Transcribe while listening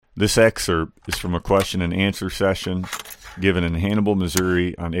This excerpt is from a question and answer session given in Hannibal,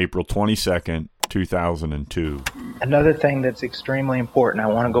 Missouri on April 22nd, 2002. Another thing that's extremely important, I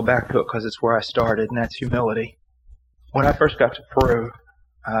want to go back to it because it's where I started, and that's humility. When I first got to Peru,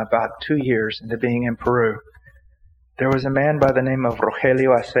 about 2 years into being in Peru, there was a man by the name of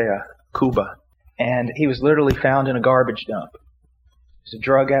Rogelio Acea, Cuba, and he was literally found in a garbage dump. He was a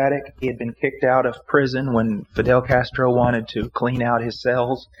drug addict. He had been kicked out of prison when Fidel Castro wanted to clean out his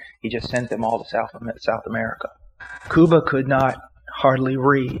cells. He just sent them all to South America. Cuba could not hardly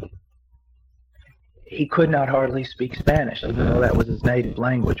read. He could not hardly speak Spanish, even though that was his native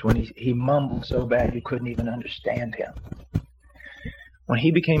language. When he mumbled so bad you couldn't even understand him. When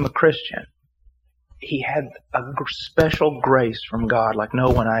he became a Christian, he had a special grace from God like no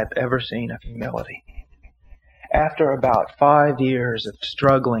one I have ever seen of humility. After about 5 years of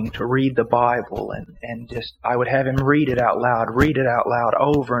struggling to read the Bible and just, I would have him read it out loud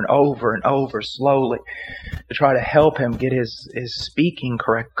over and over and over slowly to try to help him get his speaking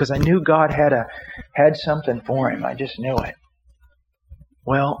correct, because I knew God had something for him. I just knew it.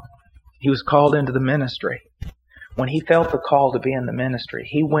 Well, he was called into the ministry. When he felt the call to be in the ministry,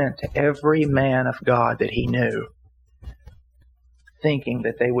 he went to every man of God that he knew, thinking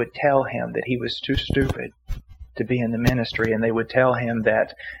that they would tell him that he was too stupid to be in the ministry, and they would tell him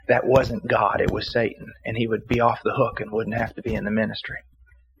that that wasn't God, it was Satan, and he would be off the hook and wouldn't have to be in the ministry.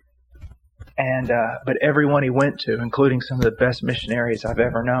 And but everyone he went to, including some of the best missionaries I've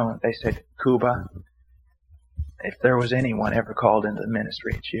ever known, they said, Cuba, if there was anyone ever called into the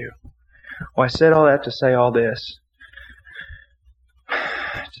ministry, it's you. Well, I said all that to say all this.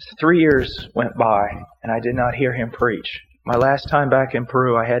 3 years went by, and I did not hear him preach. My last time back in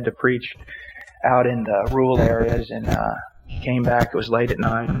Peru, I had to preach out in the rural areas, and came back. It was late at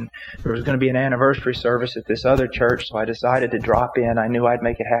night, and there was going to be an anniversary service at this other church, so I decided to drop in. I knew I'd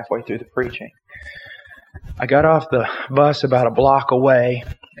make it halfway through the preaching. I got off the bus about a block away,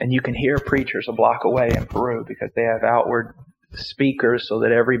 and you can hear preachers a block away in Peru because they have outward speakers so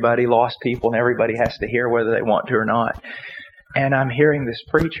that everybody, lost people, and everybody has to hear whether they want to or not. And I'm hearing this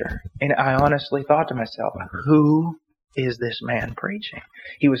preacher, and I honestly thought to myself, who is this man preaching?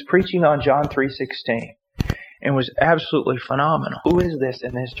 He was preaching on John 3:16 and was absolutely phenomenal. Who is this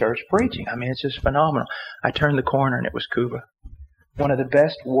in this church preaching? I mean, it's just phenomenal. I turned the corner and it was Cuba. One of the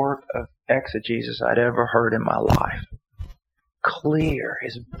best work of exegesis I'd ever heard in my life. Clear,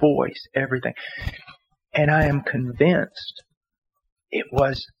 his voice, everything. And I am convinced it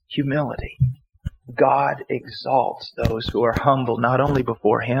was humility. God exalts those who are humble, not only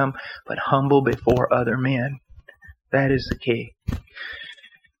before Him, but humble before other men. That is the key.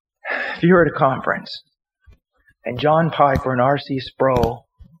 If you were at a conference, and John Piper and R.C. Sproul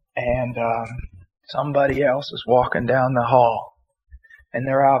and somebody else is walking down the hall, and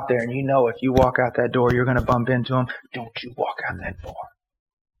they're out there, and you know if you walk out that door, you're going to bump into them, don't you walk out that door.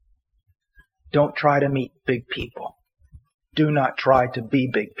 Don't try to meet big people. Do not try to be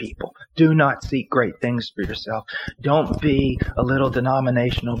big people. Do not seek great things for yourself. Don't be a little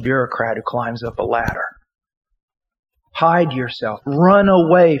denominational bureaucrat who climbs up a ladder. Hide yourself. Run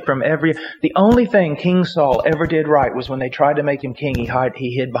away from The only thing King Saul ever did right was when they tried to make him king,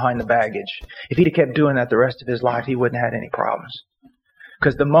 he hid behind the baggage. If he'd have kept doing that the rest of his life, he wouldn't have had any problems.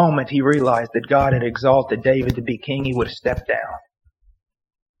 Because the moment he realized that God had exalted David to be king, he would have stepped down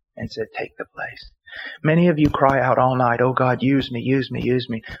and said, take the place. Many of you cry out all night, oh God, use me, use me, use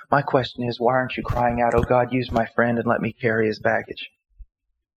me. My question is, why aren't you crying out, oh God, use my friend and let me carry his baggage?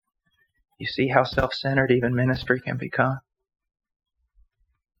 You see how self-centered even ministry can become?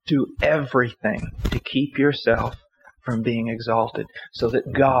 Do everything to keep yourself from being exalted so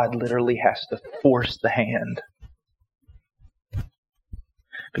that God literally has to force the hand.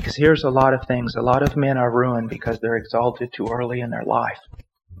 Because here's a lot of things. A lot of men are ruined because they're exalted too early in their life.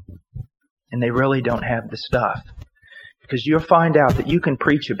 And they really don't have the stuff. Because you'll find out that you can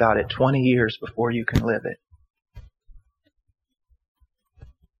preach about it 20 years before you can live it.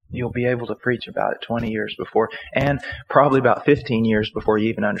 You'll be able to preach about it 20 years before, and probably about 15 years before you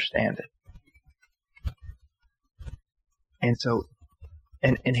even understand it. And so,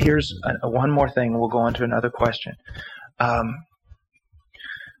 and here's one more thing, and we'll go on to another question.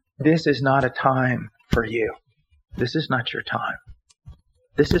 This is not a time for you. This is not your time.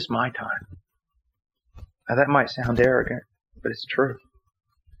 This is my time. Now that might sound arrogant, but it's true.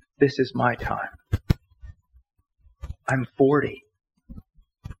 This is my time. I'm 40.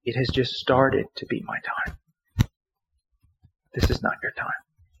 It has just started to be my time. This is not your time.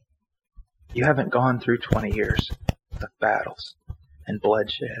 You haven't gone through 20 years of battles and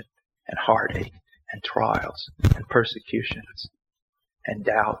bloodshed and heartache and trials and persecutions. and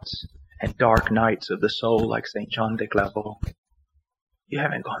doubts and dark nights of the soul like St. John de Clairvaux. You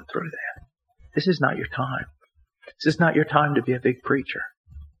haven't gone through that. This is not your time. This is not your time to be a big preacher.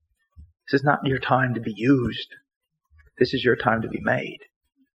 This is not your time to be used. This is your time to be made.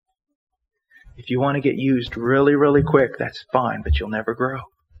 If you want to get used really, really quick, that's fine, but you'll never grow.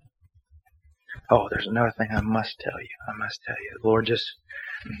 Oh, there's another thing I must tell you. Lord,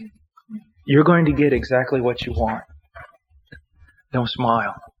 you're going to get exactly what you want. Don't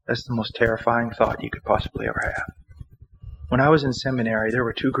smile. That's the most terrifying thought you could possibly ever have. When I was in seminary, there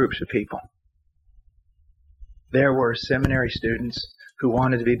were two groups of people. There were seminary students who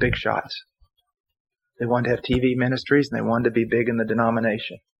wanted to be big shots. They wanted to have TV ministries and they wanted to be big in the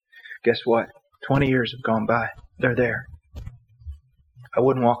denomination. Guess what? 20 years have gone by. They're there. I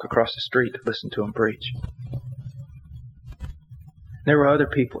wouldn't walk across the street to listen to them preach. There were other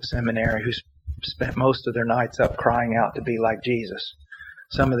people at seminary who spent most of their nights up crying out to be like Jesus.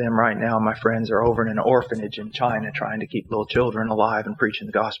 Some of them right now, my friends, are over in an orphanage in China trying to keep little children alive and preaching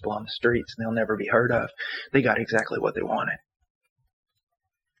the gospel on the streets, and they'll never be heard of. They got exactly what they wanted.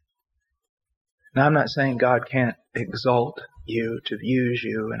 Now, I'm not saying God can't exalt you to use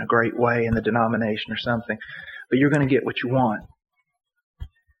you in a great way in the denomination or something, but you're going to get what you want.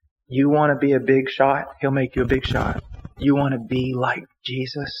 You want to be a big shot, He'll make you a big shot. You want to be like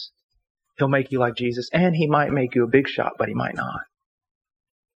Jesus, He'll make you like Jesus, and He might make you a big shot, but He might not.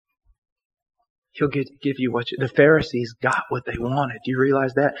 He'll give you what the Pharisees got what they wanted. Do you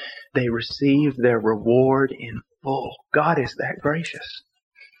realize that? They received their reward in full. God is that gracious.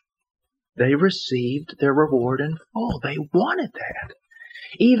 They received their reward in full. They wanted that.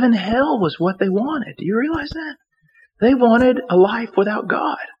 Even hell was what they wanted. Do you realize that? They wanted a life without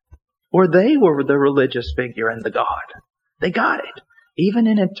God. Or they were the religious figure and the God. They got it. Even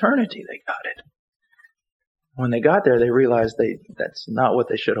in eternity, they got it. When they got there, they realized that's not what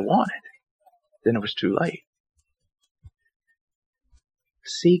they should have wanted. Then it was too late.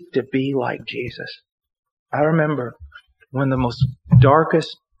 Seek to be like Jesus. I remember one of the most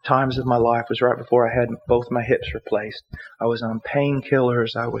darkest times of my life was right before I had both my hips replaced. I was on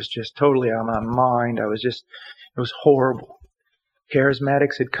painkillers. I was just totally out of my mind. It was horrible.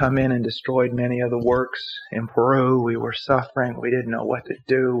 Charismatics had come in and destroyed many of the works in Peru. We were suffering. We didn't know what to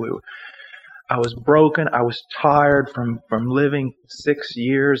do. I was broken. I was tired from living 6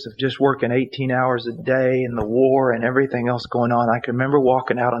 years of just working 18 hours a day and the war and everything else going on. I can remember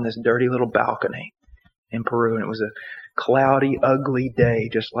walking out on this dirty little balcony in Peru, and it was a cloudy, ugly day,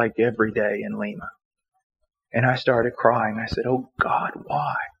 just like every day in Lima. And I started crying. I said, "Oh God,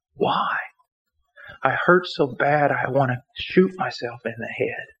 why? Why? I hurt so bad I want to shoot myself in the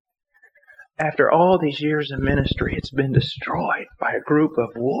head. After all these years of ministry, it's been destroyed by a group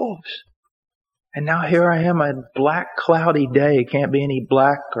of wolves. And now here I am, a black, cloudy day. It can't be any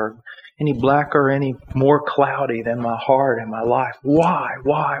blacker, any more cloudy than my heart and my life. Why?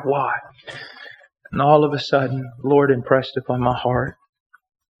 And all of a sudden, the Lord impressed upon my heart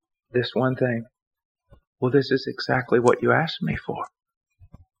this one thing. Well, this is exactly what you asked me for.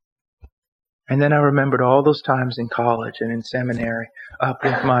 And then I remembered all those times in college and in seminary, up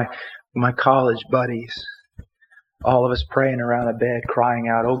with my college buddies. All of us praying around a bed, crying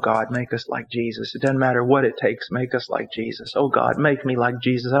out, "Oh God, make us like Jesus. It doesn't matter what it takes, make us like Jesus. Oh God, make me like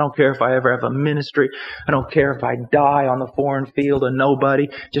Jesus. I don't care if I ever have a ministry. I don't care if I die on the foreign field of nobody.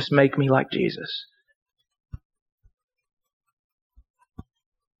 Just make me like Jesus."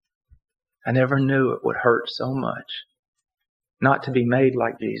 I never knew it would hurt so much. Not to be made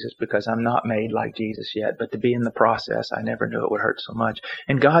like Jesus, because I'm not made like Jesus yet, but to be in the process, I never knew it would hurt so much.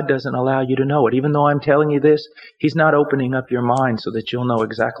 And God doesn't allow you to know it. Even though I'm telling you this, He's not opening up your mind so that you'll know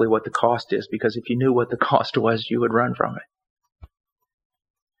exactly what the cost is, because if you knew what the cost was, you would run from it.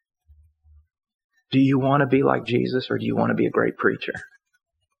 Do you want to be like Jesus, or do you want to be a great preacher?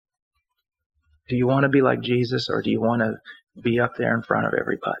 Do you want to be like Jesus, or do you want to be up there in front of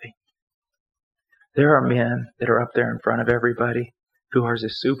everybody? There are men that are up there in front of everybody who are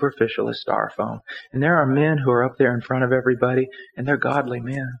as superficial as styrofoam. And there are men who are up there in front of everybody, and they're godly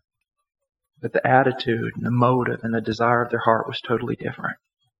men. But the attitude and the motive and the desire of their heart was totally different.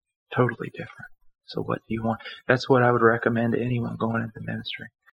 Totally different. So what do you want? That's what I would recommend to anyone going into ministry.